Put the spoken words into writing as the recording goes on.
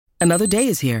Another day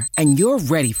is here, and you're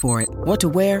ready for it. What to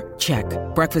wear? Check.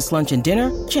 Breakfast, lunch, and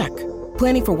dinner? Check.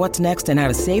 Planning for what's next and how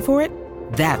to save for it?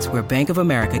 That's where Bank of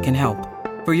America can help.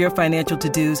 For your financial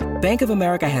to-dos, Bank of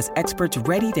America has experts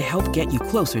ready to help get you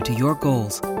closer to your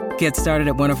goals. Get started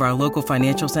at one of our local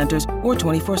financial centers or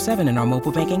 24/7 in our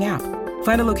mobile banking app.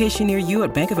 Find a location near you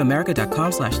at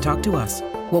bankofamerica.com/talktous.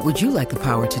 What would you like the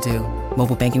power to do?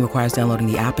 Mobile banking requires downloading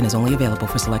the app and is only available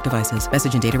for select devices.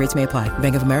 Message and data rates may apply.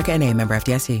 Bank of America N.A., member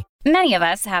FDIC. Many of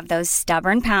us have those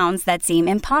stubborn pounds that seem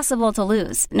impossible to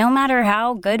lose, no matter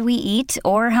how good we eat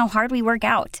or how hard we work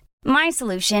out. My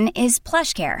solution is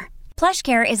PlushCare.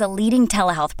 PlushCare is a leading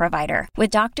telehealth provider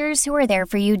with doctors who are there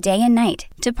for you day and night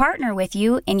to partner with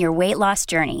you in your weight loss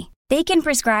journey. They can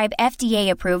prescribe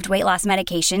FDA-approved weight loss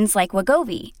medications like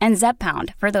Wegovy and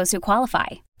Zepbound for those who qualify.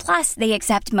 Plus, they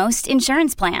accept most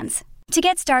insurance plans. To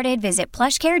get started, visit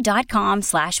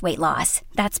plushcare.com/weight loss.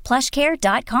 That's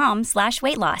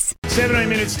plushcare.com/weight loss. 17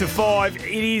 minutes to 5.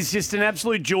 It is just an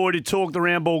absolute joy to talk the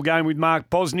round ball game with Mark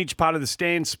Bosnich, part of the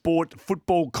Stan Sport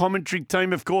football commentary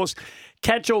team, of course.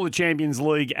 Catch all the Champions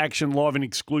League action live and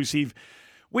exclusive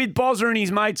with Bozza and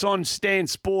his mates on Stan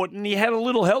Sport. And he had a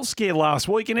little health scare last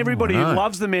week, and everybody who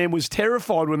loves the man was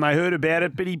terrified when they heard about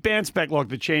it, but he bounced back like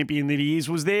the champion that he is,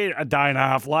 was there a day and a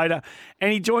half later,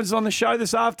 and he joins us on the show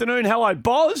this afternoon. Hello,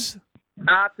 Boz.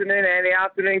 Afternoon, Andy.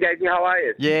 Afternoon, Gazy. How are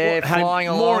you? Yeah, flying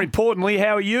along. More importantly,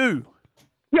 how are you?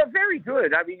 Yeah, very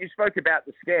good. I mean, you spoke about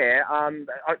the scare. I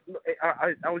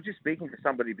was just speaking to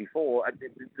somebody before.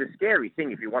 The scary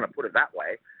thing, if you want to put it that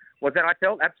way, was that I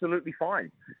felt absolutely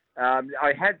fine.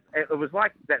 It was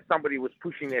like that somebody was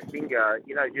pushing their finger,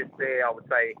 just there, I would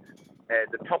say,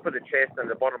 the top of the chest and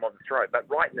the bottom of the throat, but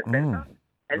right in the centre.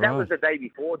 And that was the day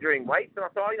before during weights, and I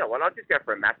thought, I'll just go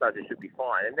for a massage, it should be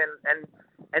fine.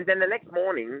 And then the next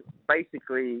morning,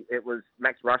 basically, it was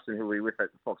Max Rushton, who we were with at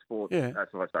Fox Sports,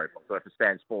 for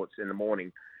Stan Sports in the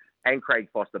morning, and Craig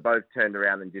Foster both turned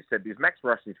around and just said, because Max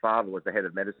Rushton's father was the head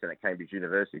of medicine at Cambridge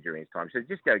University during his time, he said,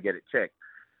 just go get it checked.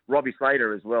 Robbie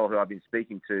Slater as well, who I've been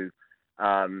speaking to,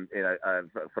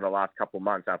 for the last couple of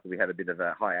months after we had a bit of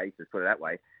a hiatus, put it that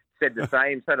way, said the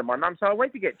same. So did my mum. So I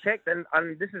went to get checked, and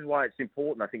this is why it's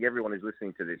important. I think everyone who's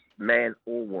listening to this, man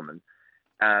or woman,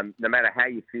 no matter how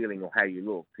you're feeling or how you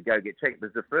look, to go get checked.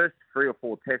 Because the first 3 or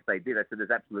 4 tests they did, I said,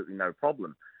 there's absolutely no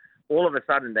problem. All of a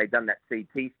sudden, they'd done that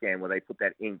CT scan where they put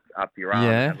that ink up your arm.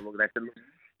 Yeah. And have a look. They said, look,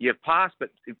 you've passed, but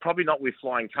probably not with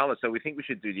flying colours, so we think we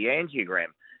should do the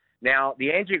angiogram. Now, the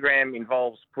angiogram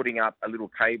involves putting up a little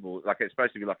cable, like it's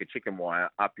supposed to be like a chicken wire,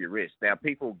 up your wrist. Now,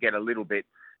 people get a little bit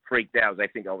freaked out. They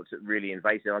think, it's really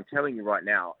invasive. I'm telling you right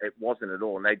now, it wasn't at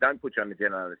all. And they don't put you under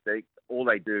general anesthetic. All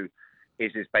they do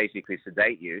is just basically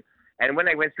sedate you. And when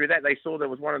they went through that, they saw there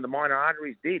was one of the minor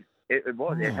arteries did. It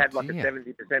had like a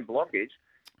 70% blockage.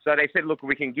 So they said, look,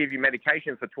 we can give you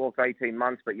medication for 12 to 18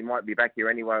 months, but you might be back here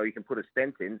anyway, or you can put a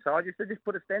stent in. So I just said, just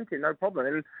put a stent in, no problem.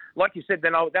 And like you said,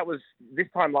 then that was this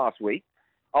time last week.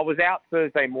 I was out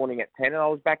Thursday morning at 10, and I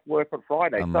was back to work on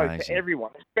Friday. Amazing. So to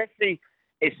everyone,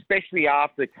 especially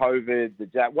after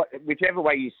COVID, whichever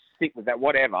way you stick with that,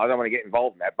 whatever, I don't want to get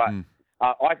involved in that, but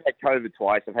I've had COVID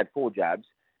twice. I've had 4 jabs.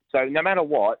 So no matter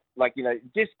what,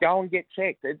 just go and get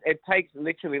checked. It takes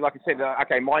literally, like I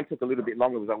said, mine took a little bit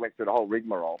longer because I went through the whole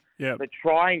rigmarole. Yeah. But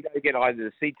try and go get either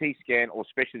the CT scan or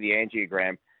especially the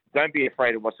angiogram. Don't be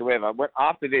afraid of whatsoever.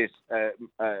 After this,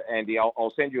 Andy,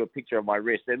 I'll send you a picture of my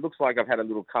wrist. It looks like I've had a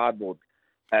little cardboard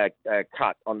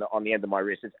cut on the end of my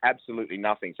wrist. It's absolutely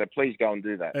nothing. So please go and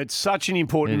do that. It's such an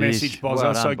important message, Bozza. Well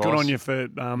done, so boss. good on you for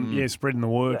spreading the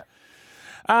word. Yeah.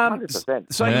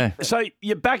 100%. So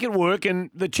you're back at work, and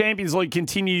the Champions League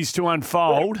continues to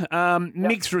unfold.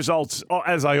 Mixed results,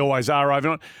 as they always are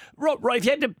overnight. Right, if you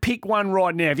had to pick one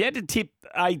right now, if you had to tip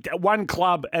one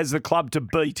club as the club to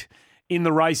beat in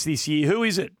the race this year, who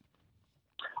is it?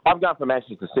 I'm going for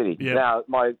Manchester City. Yep. Now,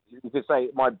 you could say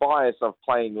my bias of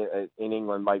playing in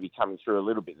England may be coming through a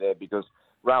little bit there, because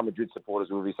Real Madrid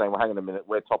supporters will be saying, well, hang on a minute,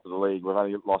 we're top of the league. We've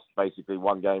only lost basically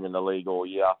one game in the league all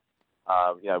year.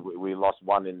 We lost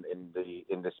one in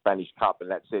the Spanish Cup, and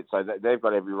that's it. So they've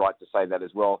got every right to say that as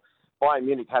well. Bayern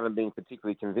Munich haven't been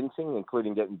particularly convincing,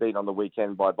 including getting beat on the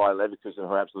weekend by Bayer Leverkusen, who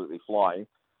are absolutely flying.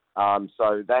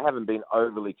 So they haven't been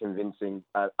overly convincing.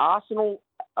 Arsenal,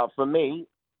 for me,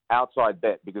 outside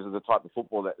bet because of the type of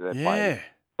football that they're playing.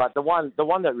 But the one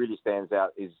that really stands out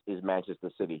is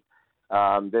Manchester City.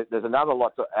 There's another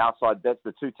lot of outside bets.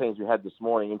 The 2 teams we had this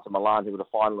morning, Inter Milan, who were the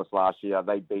finalists last year,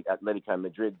 they beat Atletico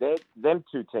Madrid. Them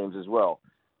 2 teams as well,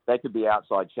 they could be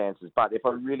outside chances. But if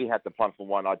I really had to punt for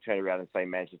one, I'd turn around and say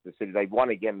Manchester City. They've won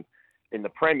again in the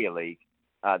Premier League.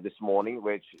 this morning,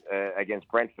 which against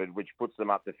Brentford, which puts them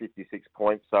up to 56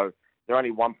 points. So they're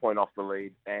only 1 point off the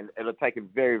lead, and it'll take a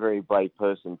very, very brave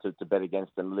person to bet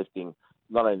against them lifting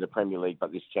not only the Premier League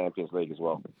but this Champions League as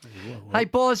well. Hey,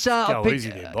 Boz. Go easy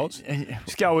there, Boz.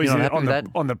 Just go easy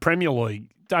on the Premier League.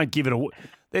 Don't give it a...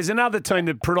 There's another team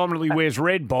that predominantly wears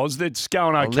red, Boz, that's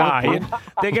going okay. And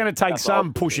they're going to take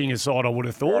some pushing aside, I would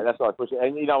have thought. Yeah, that's not pushing.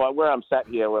 And you know what, where I'm sat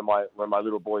here, where my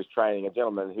little boy's training, a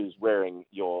gentleman who's wearing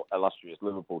your illustrious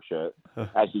Liverpool shirt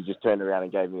actually just turned around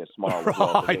and gave me a smile.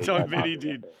 Right, I bet he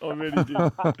did. I bet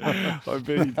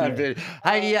he did.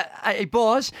 Hey,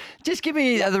 Boz, just give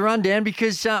me the rundown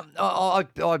because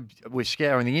we're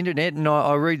scouring the internet and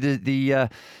I read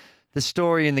the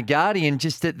story in The Guardian,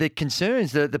 just that the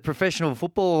concerns, the Professional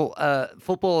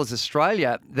Footballers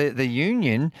Australia, the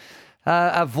union,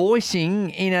 are voicing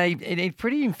in a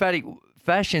pretty emphatic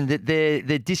fashion that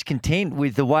they're discontent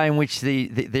with the way in which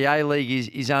the A-League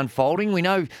is unfolding. We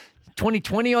know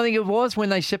 2020, I think it was, when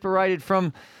they separated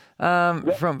from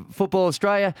Football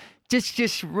Australia.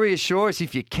 Just reassure us,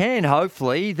 if you can,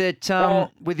 hopefully, that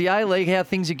with the A-League, how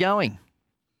things are going.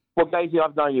 Well, Daisy,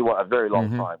 I've known you, a very long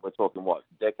time. We're talking,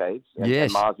 decades?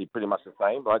 Yes. And Marzi, pretty much the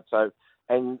same, right? So,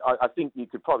 and I think you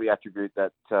could probably attribute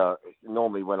that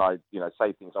normally when I,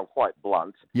 say things, I'm quite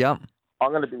blunt. Yeah.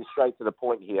 I'm going to be straight to the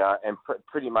point here and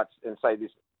pretty much and say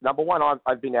this. Number one,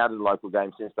 I've been out of the local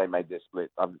game since they made their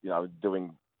split. I'm,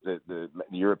 doing the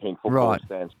European football, right.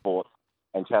 Stan Sport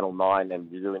and Channel 9 and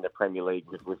doing the Premier League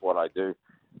with what I do.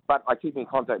 But I keep in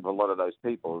contact with a lot of those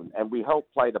people, and we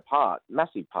helped play the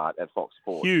massive part at Fox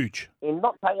Sports. Huge. In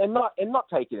not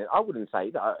taking it. I wouldn't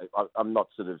say that. I'm not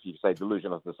sort of, you say,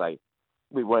 delusional to say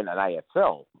we weren't an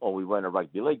AFL or we weren't a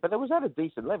rugby league, but it was at a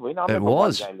decent level. I remember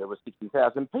one game there were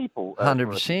 60,000 people.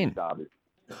 100%.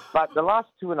 But the last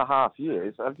 2.5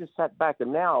 years, I've just sat back,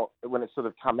 and now when it's sort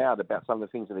of come out about some of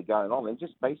the things that are going on, and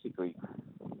just basically,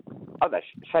 I've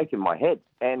shaken my head.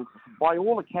 And by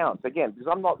all accounts, again, because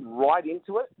I'm not right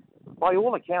into it, by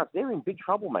all accounts, they're in big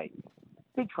trouble, mate.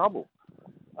 Big trouble.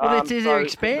 Well, they're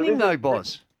expanding though,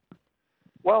 boss.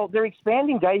 Well, they're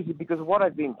expanding, Daisy, because of what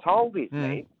I've been told is,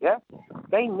 mate,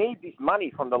 they need this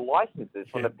money from the licenses,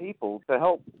 from the people to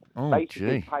help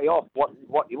basically pay off what.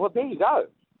 Well, there you go.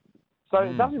 So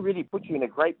it doesn't really put you in a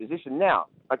great position now,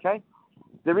 okay?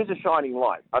 There is a shining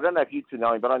light. I don't know if you two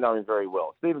know him, but I know him very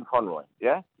well. Stephen Conroy,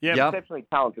 yeah? Yep. An exceptionally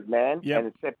talented man and an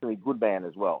exceptionally good man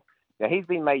as well. Now, he's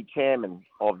been made chairman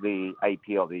of the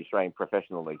APL, the Australian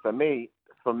Professional League. For me,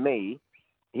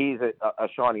 he's a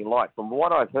shining light. From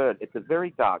what I've heard, it's a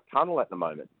very dark tunnel at the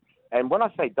moment. And when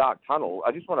I say dark tunnel,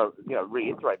 I just want to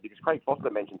reiterate, because Craig Foster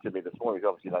mentioned to me this morning,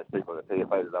 obviously those people at the PFA,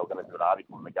 that they were going to do an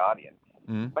article in The Guardian.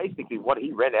 Basically, what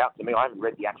he read out to me, I haven't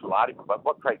read the actual article, but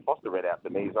what Craig Foster read out to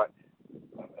me is like,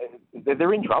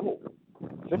 they're in trouble.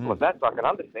 Simple as that. So I can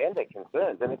understand their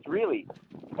concerns, and it's really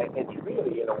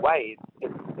in a way,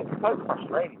 it's so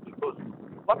frustrating because,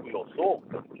 like we all saw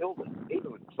with the Matildas,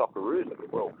 even with Socceroos at the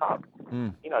World Cup,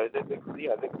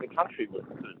 the country was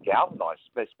galvanised,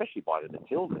 especially by the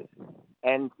Matildas.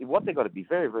 And what they've got to be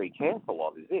very, very careful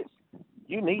of is this: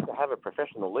 you need to have a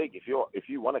professional league if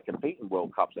you want to compete in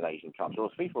World Cups and Asian Cups. Or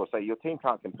as FIFA will say, your team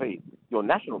can't compete, your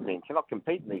national team cannot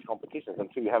compete in these competitions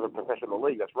until you have a professional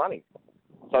league that's running.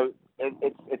 So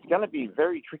it's going to be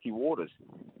very tricky waters,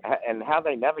 and how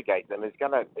they navigate them is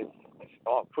going to.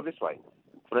 Put it this way: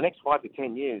 for the next 5 to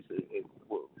 10 years, it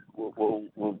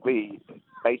will be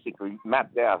basically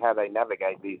mapped out how they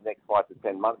navigate these next 5 to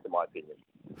 10 months, in my opinion.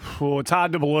 Well, it's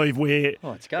hard to believe where it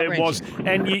was.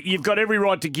 And you've got every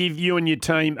right to give you and your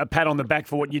team a pat on the back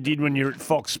for what you did when you're at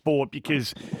Fox Sport,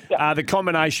 because the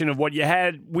combination of what you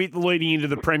had with leading into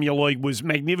the Premier League was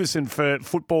magnificent for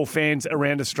football fans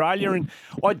around Australia. And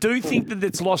I do think that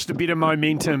it's lost a bit of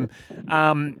momentum,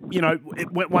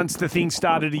 once the thing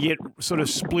started to get sort of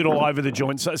split all over the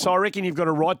joint. So I reckon you've got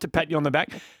a right to pat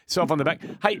yourself on the back.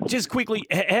 Hey, just quickly,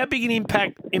 how big an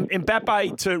impact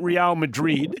Mbappe to Real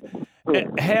Madrid?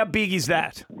 How big is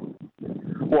that?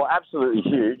 Well, absolutely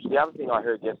huge. The other thing I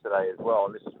heard yesterday as well,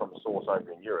 and this is from a source over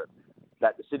in Europe,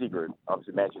 that the City Group,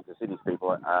 obviously Manchester City's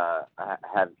people,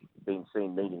 have been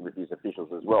seen meeting with these officials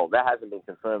as well. That hasn't been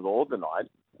confirmed or denied.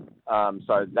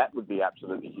 So that would be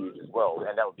absolutely huge as well,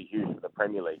 and that would be huge for the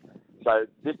Premier League. So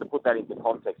just to put that into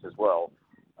context as well,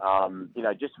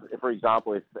 just for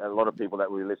example, if a lot of people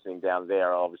that were listening down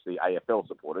there are obviously AFL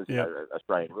supporters,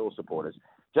 Australian rules supporters,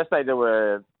 just say there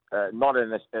were not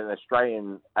an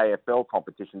Australian AFL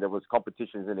competition, there was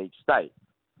competitions in each state.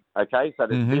 Okay, so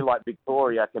there'd be like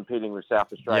Victoria competing with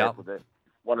South Australia for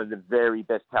one of the very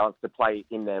best talents to play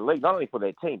in their league, not only for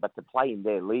their team, but to play in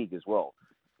their league as well.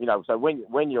 So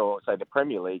when you're, say, the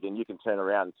Premier League, and you can turn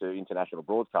around to international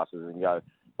broadcasters and go,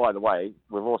 by the way,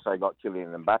 we've also got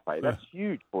Kylian Mbappe. That's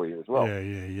huge for you as well.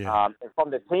 Yeah. And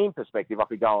from the team perspective, I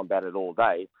could go on about it all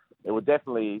day. It would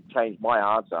definitely change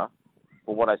my answer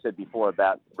for what I said before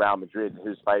about Real Madrid,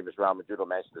 whose favourites Real Madrid or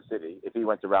Manchester City. If he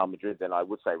went to Real Madrid, then I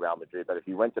would say Real Madrid. But if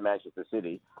he went to Manchester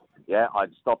City, I'd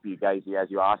stop you, Gazy,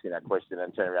 as you're asking that question,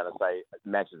 and turn around and say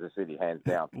Manchester City, hands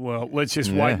down. Well, let's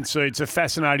just wait and see. It's a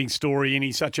fascinating story, and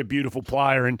he's such a beautiful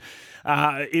player, and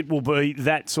it will be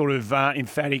that sort of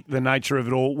emphatic, the nature of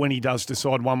it all, when he does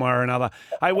decide one way or another.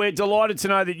 Hey, we're delighted to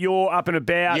know that you're up and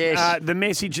about. Yes. The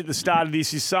message at the start of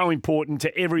this is so important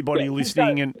to everybody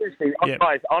listening.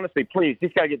 Guys, honestly, please,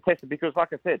 just go get tested, because, like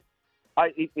I said,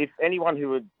 if anyone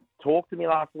who had talked to me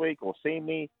last week or seen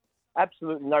me,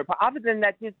 absolutely no. But other than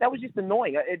that, that was just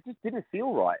annoying. It just didn't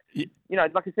feel right.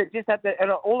 Like I said, just at the,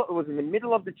 and all it was in the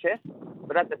middle of the chest,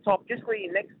 but at the top, just where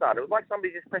your neck started. It was like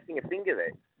somebody just pressing a finger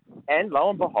there. And lo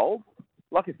and behold,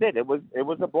 like I said, it was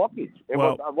a blockage. It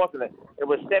was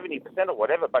 70% or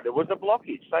whatever, but it was a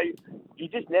blockage. So you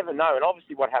just never know. And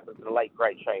obviously, what happened to the late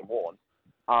great Shane Warne?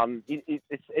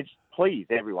 It's please,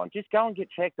 everyone, just go and get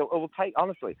checked. It will take,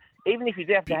 honestly, even if you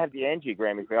do have to have the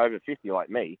angiogram if you're over 50 like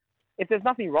me, if there's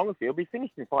nothing wrong with you, it'll be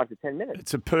finished in 5 to 10 minutes.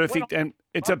 It's a perfect,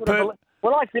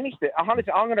 when I finished it, I'm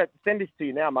going to send this to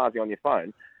you now, Marzi, on your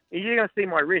phone. You're going to see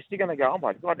my wrist. You're going to go, oh,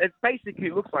 my God. It basically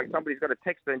looks like somebody's got a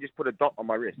texter and just put a dot on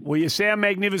my wrist. Well, you sound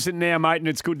magnificent now, mate, and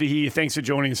it's good to hear you. Thanks for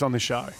joining us on the show.